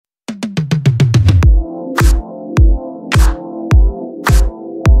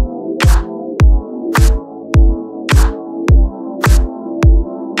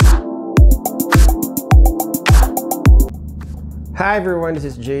Hi everyone, this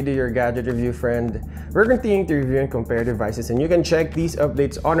is JD, your gadget review friend. We're continuing to review and compare devices, and you can check these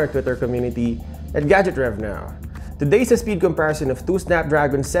updates on our Twitter community at GadgetRevNow. Today is a speed comparison of two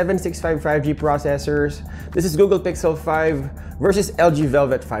Snapdragon 765 5G processors. This is Google Pixel 5 versus LG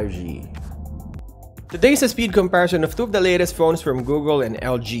Velvet 5G. Today is a speed comparison of two of the latest phones from Google and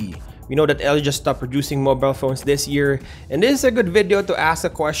LG. We know that LG just stopped producing mobile phones this year, and this is a good video to ask the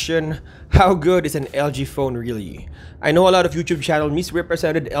question, how good is an LG phone really? I know a lot of YouTube channels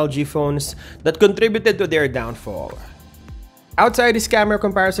misrepresented LG phones that contributed to their downfall. Outside this camera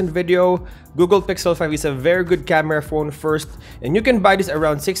comparison video, Google Pixel 5 is a very good camera phone first, and you can buy this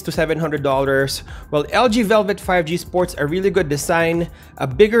around $600 to $700, while LG Velvet 5G sports a really good design, a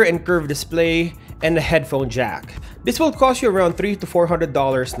bigger and curved display, and a headphone jack. This will cost you around $300 to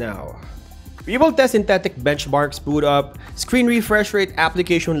 $400 now. We will test synthetic benchmarks, boot up, screen refresh rate,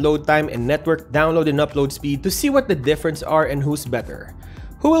 application load time, and network download and upload speed to see what the difference are and who's better.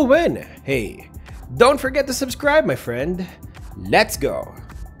 Who will win? Hey, don't forget to subscribe, my friend. Let's go!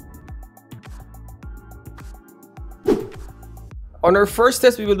 On our first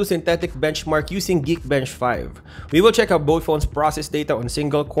test, we will do synthetic benchmark using Geekbench 5. We will check how both phones process data on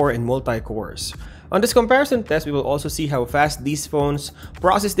single-core and multi-cores. On this comparison test, we will also see how fast these phones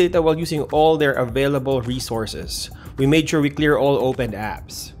process data while using all their available resources. We made sure we clear all open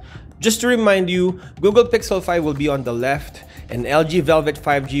apps. Just to remind you, Google Pixel 5 will be on the left and LG Velvet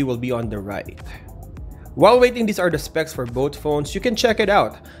 5G will be on the right. While waiting, these are the specs for both phones. You can check it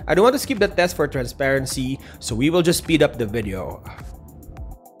out. I don't want to skip the test for transparency, so we will just speed up the video.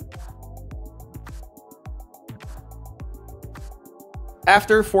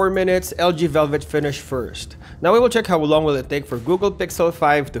 After 4 minutes, LG Velvet finished first. Now we will check how long will it take for Google Pixel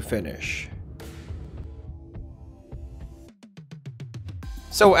 5 to finish.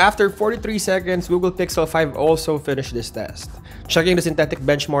 So after 43 seconds, Google Pixel 5 also finished this test. Checking the synthetic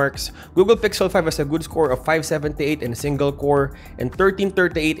benchmarks, Google Pixel 5 has a good score of 578 in single core and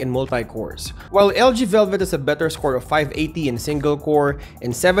 1338 in multi-cores, while LG Velvet has a better score of 580 in single core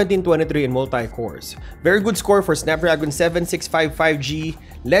and 1723 in multi-cores. Very good score for Snapdragon 765 5G.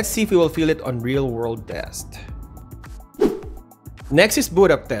 Let's see if we will feel it on real-world test. Next is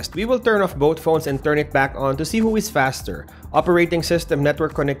boot up test. We will turn off both phones and turn it back on to see who is faster. Operating system,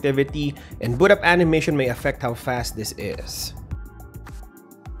 network connectivity, and boot up animation may affect how fast this is.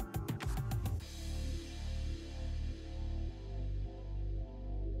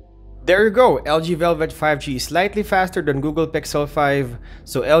 There you go, LG Velvet 5G is slightly faster than Google Pixel 5,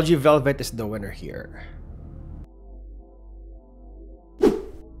 so LG Velvet is the winner here.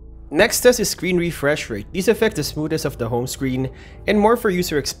 Next test is screen refresh rate. This affects the smoothness of the home screen and more for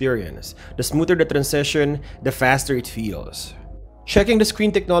user experience. The smoother the transition, the faster it feels. Checking the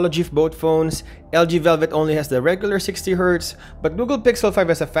screen technology of both phones, LG Velvet only has the regular 60Hz, but Google Pixel 5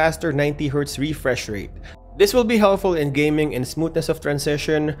 has a faster 90Hz refresh rate. This will be helpful in gaming and smoothness of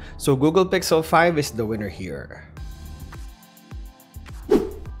transition, so Google Pixel 5 is the winner here.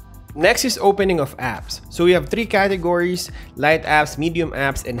 Next is opening of apps. So we have three categories: light apps, medium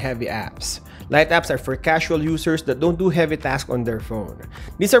apps, and heavy apps. Light apps are for casual users that don't do heavy tasks on their phone.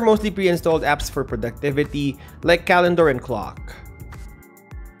 These are mostly pre-installed apps for productivity like calendar and clock.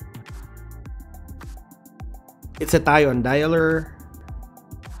 It's a tie on dialer.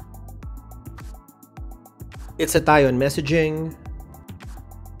 It's a tie on messaging.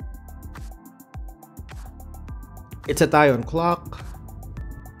 It's a tie on clock.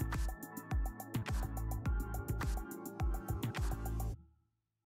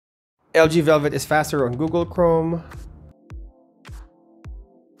 LG Velvet is faster on Google Chrome.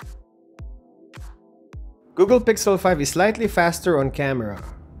 Google Pixel 5 is slightly faster on camera.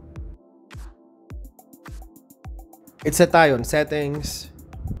 It's a tie on settings.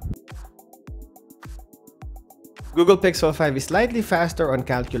 Google Pixel 5 is slightly faster on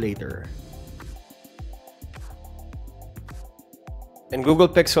calculator. And Google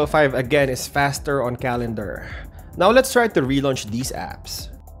Pixel 5 again is faster on calendar. Now let's try to relaunch these apps.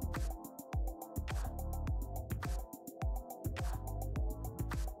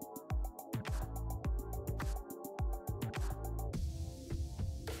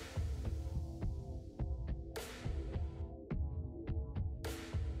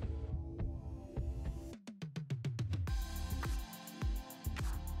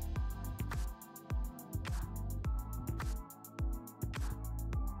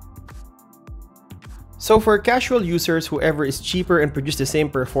 So for casual users, whoever is cheaper and produce the same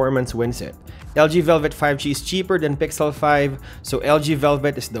performance wins it. LG Velvet 5G is cheaper than Pixel 5, so LG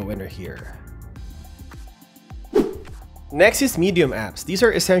Velvet is the winner here. Next is medium apps. These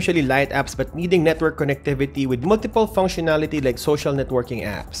are essentially light apps but needing network connectivity with multiple functionality like social networking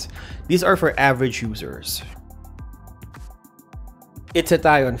apps. These are for average users. It's a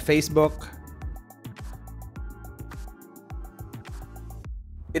tie on Facebook.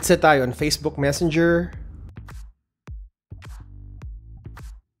 It's a tie on Facebook Messenger.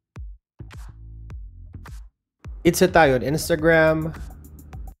 It's a tie on Instagram.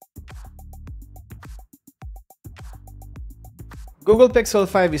 Google Pixel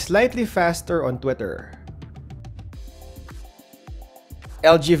 5 is slightly faster on Twitter.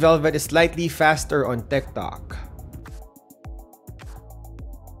 LG Velvet is slightly faster on TikTok.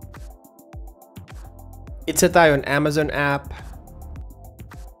 It's a tie on Amazon app.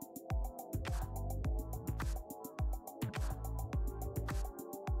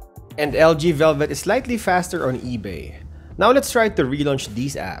 And LG Velvet is slightly faster on eBay. Now let's try to relaunch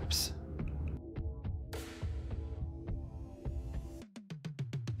these apps.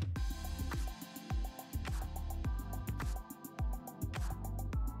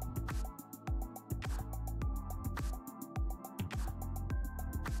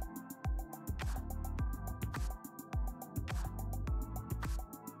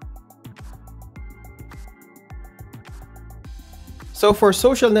 So for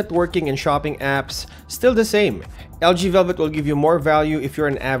social networking and shopping apps, still the same. LG Velvet will give you more value if you're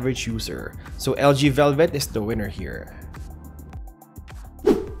an average user. So LG Velvet is the winner here.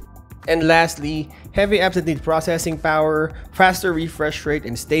 And lastly, heavy apps that need processing power, faster refresh rate,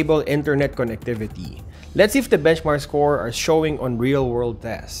 and stable internet connectivity. Let's see if the benchmark score are showing on real-world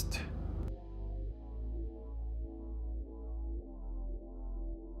test.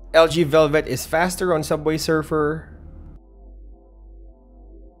 LG Velvet is faster on Subway Surfer.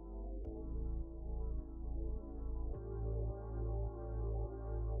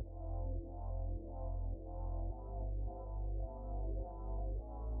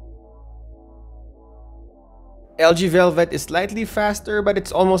 LG Velvet is slightly faster, but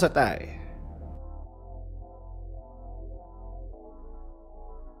it's almost a tie.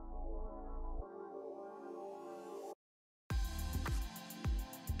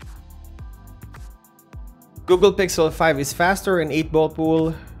 Google Pixel 5 is faster in 8-ball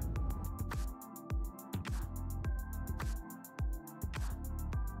pool.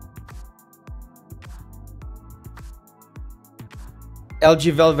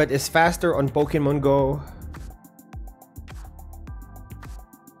 LG Velvet is faster on Pokemon Go.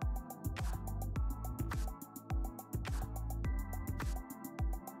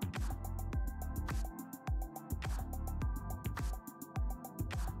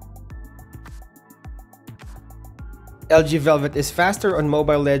 LG Velvet is faster on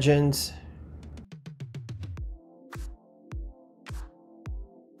Mobile Legends.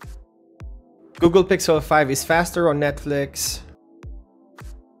 Google Pixel 5 is faster on Netflix.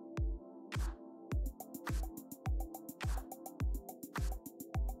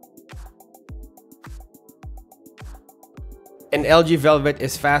 And LG Velvet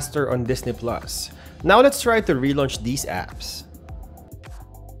is faster on Disney+. Now let's try to relaunch these apps.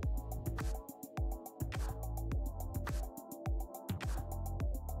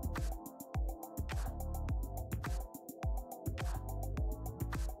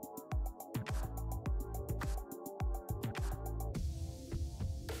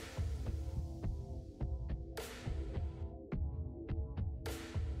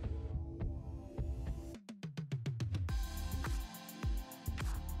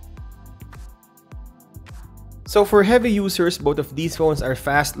 So for heavy users, both of these phones are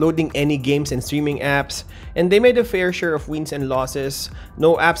fast loading any games and streaming apps, and they made a fair share of wins and losses,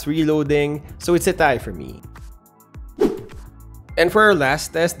 no apps reloading, so it's a tie for me. And for our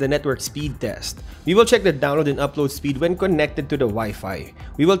last test, the network speed test. We will check the download and upload speed when connected to the Wi-Fi.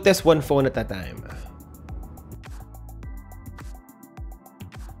 We will test one phone at a time.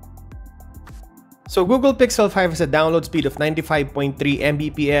 So Google Pixel 5 has a download speed of 95.3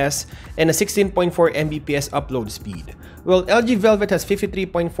 Mbps and a 16.4 Mbps upload speed, while LG Velvet has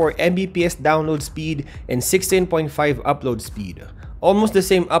 53.4 Mbps download speed and 16.5 upload speed. Almost the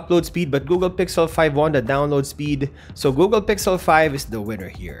same upload speed, but Google Pixel 5 won the download speed, so Google Pixel 5 is the winner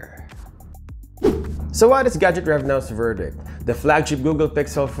here. So what is Gadget Rev Now's verdict? The flagship Google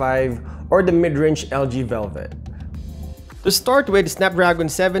Pixel 5 or the mid-range LG Velvet? To start with, Snapdragon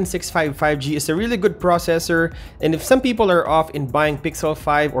 765 5G is a really good processor, and if some people are off in buying Pixel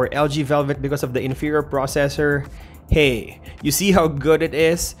 5 or LG Velvet because of the inferior processor, hey, you see how good it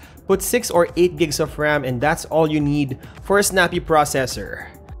is? Put 6 or 8 gigs of RAM and that's all you need for a snappy processor.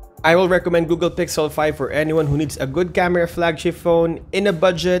 I will recommend Google Pixel 5 for anyone who needs a good camera flagship phone in a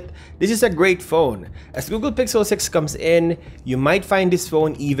budget. This is a great phone. As Google Pixel 6 comes in, you might find this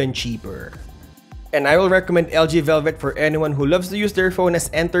phone even cheaper. And I will recommend LG Velvet for anyone who loves to use their phone as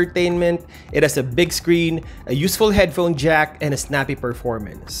entertainment. It has a big screen, a useful headphone jack, and a snappy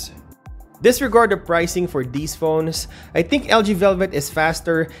performance. Disregard the pricing for these phones. I think LG Velvet is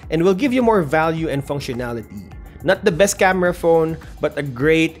faster and will give you more value and functionality. Not the best camera phone, but a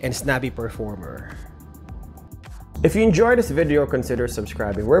great and snappy performer. If you enjoyed this video, consider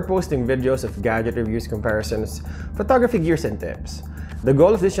subscribing. We're posting videos of gadget reviews, comparisons, photography gears, and tips. The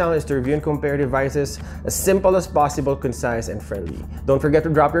goal of this channel is to review and compare devices as simple as possible, concise, and friendly. Don't forget to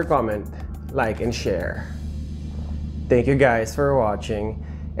drop your comment, like, and share. Thank you guys for watching,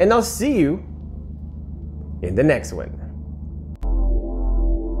 and I'll see you in the next one.